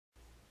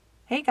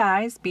Hey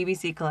guys,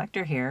 BBC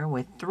Collector here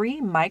with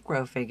 3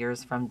 micro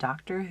figures from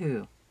Doctor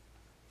Who.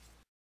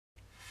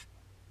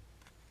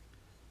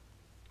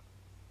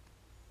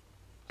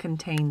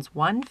 Contains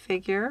 1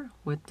 figure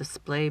with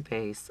display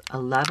base,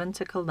 11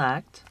 to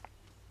collect,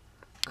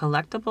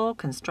 collectible,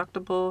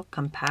 constructible,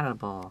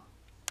 compatible.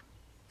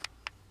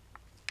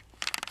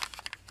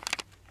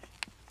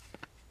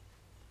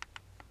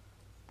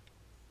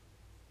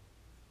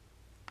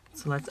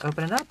 So let's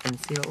open it up and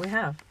see what we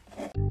have.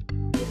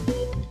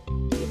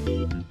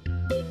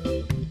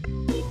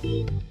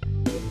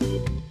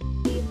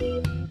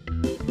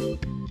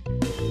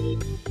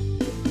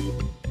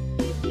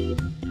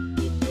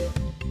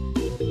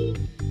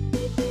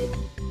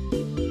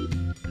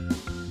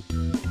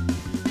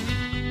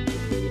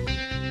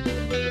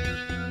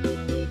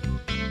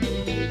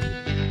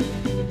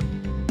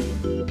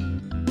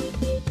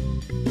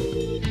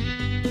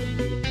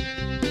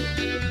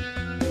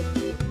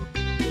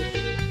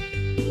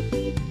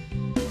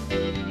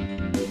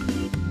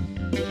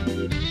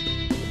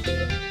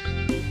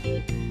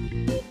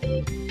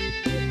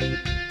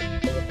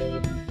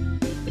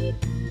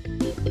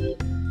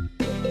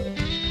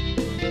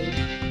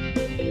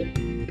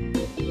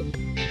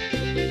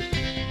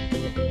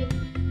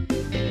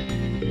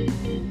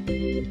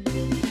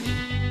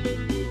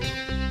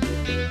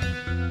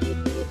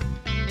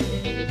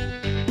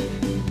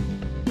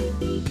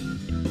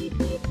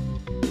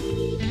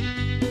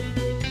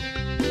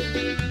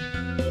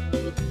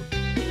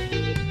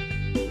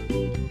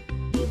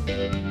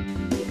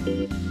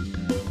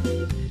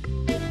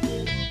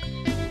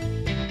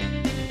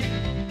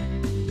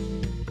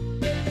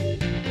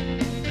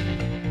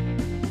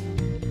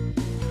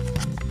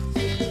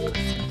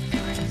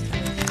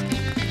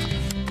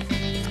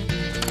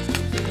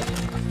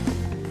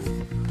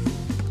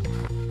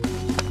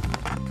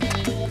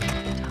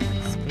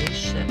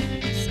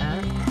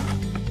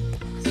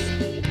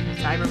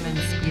 Cyberman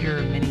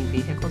Speeder Mini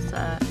Vehicle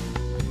Set.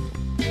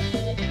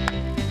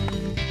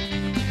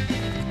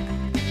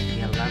 The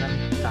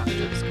 11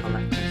 Doctors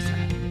Collector Set.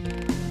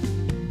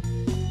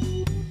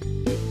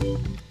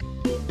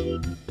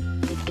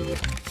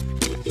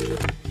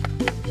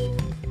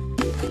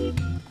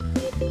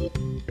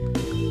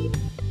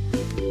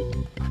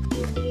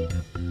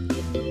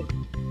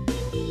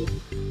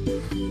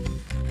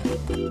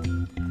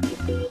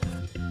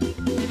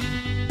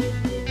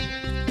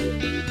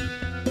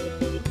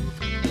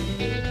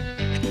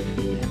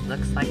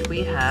 Looks like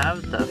we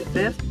have the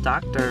 5th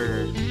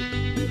Doctor.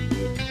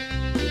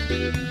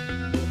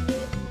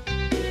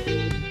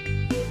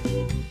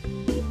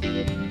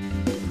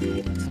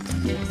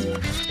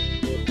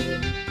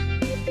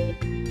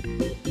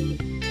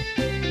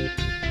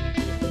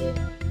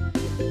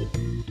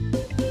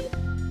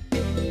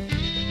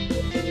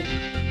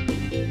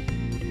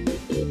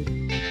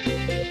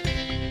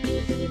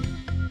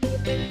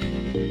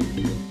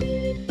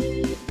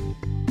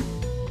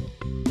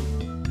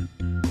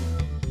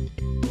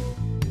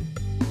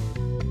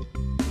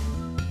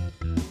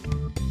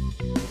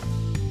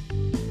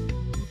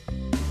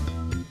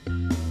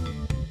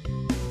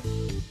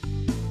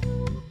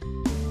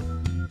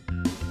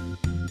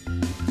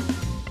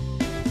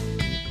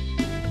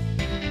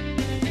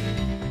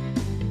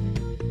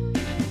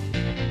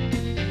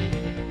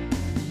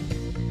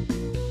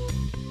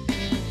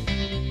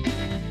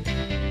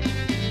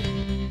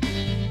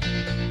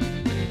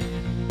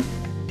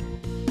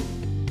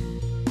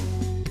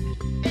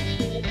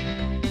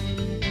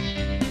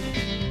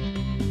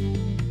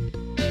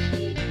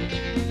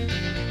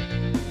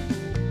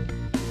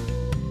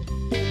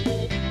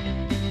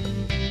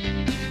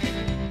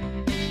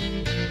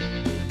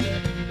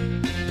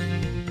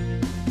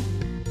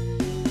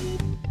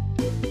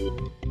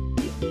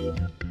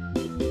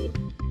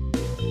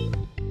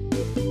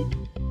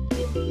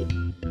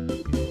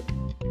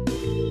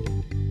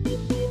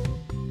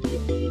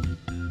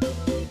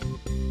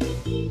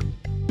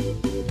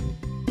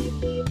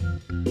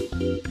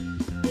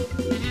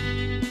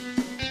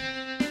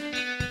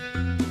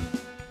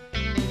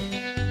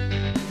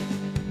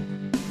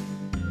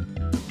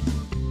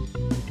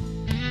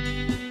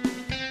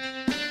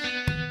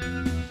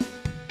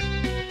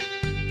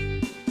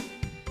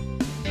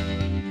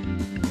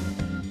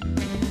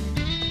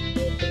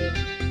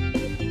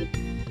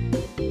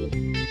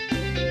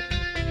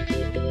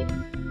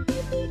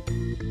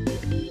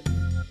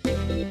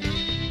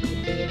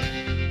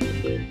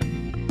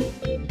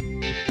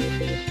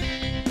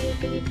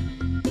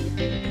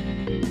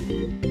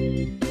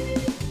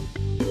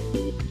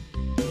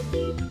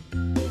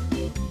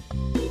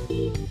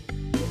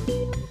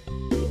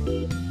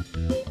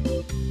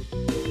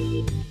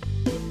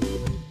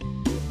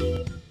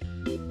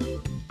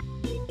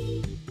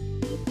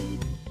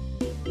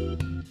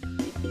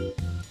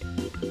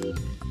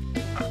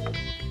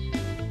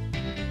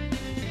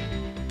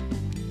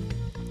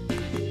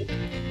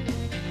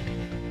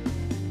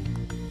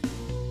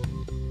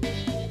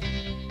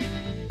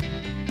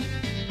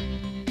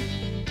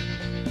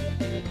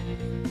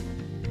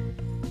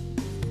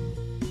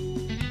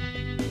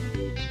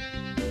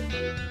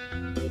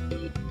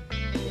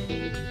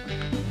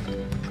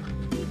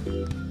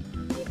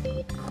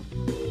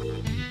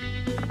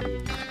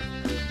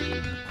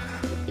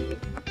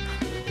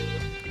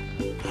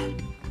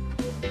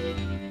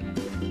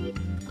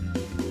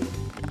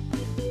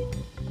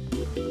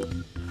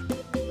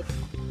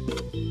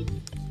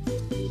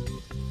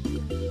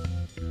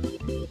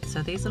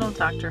 So these little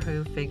Doctor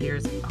Who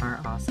figures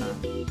are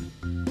awesome.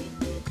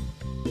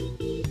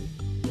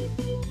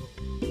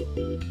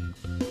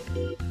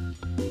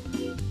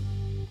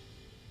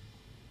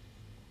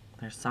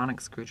 Their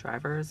sonic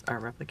screwdrivers are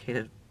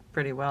replicated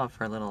pretty well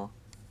for little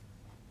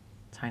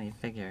tiny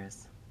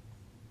figures.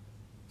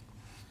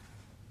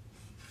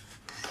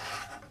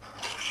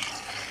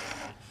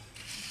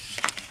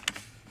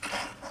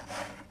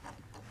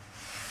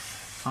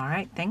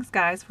 Alright, thanks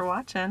guys for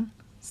watching.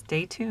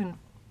 Stay tuned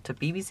to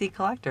BBC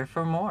Collector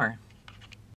for more.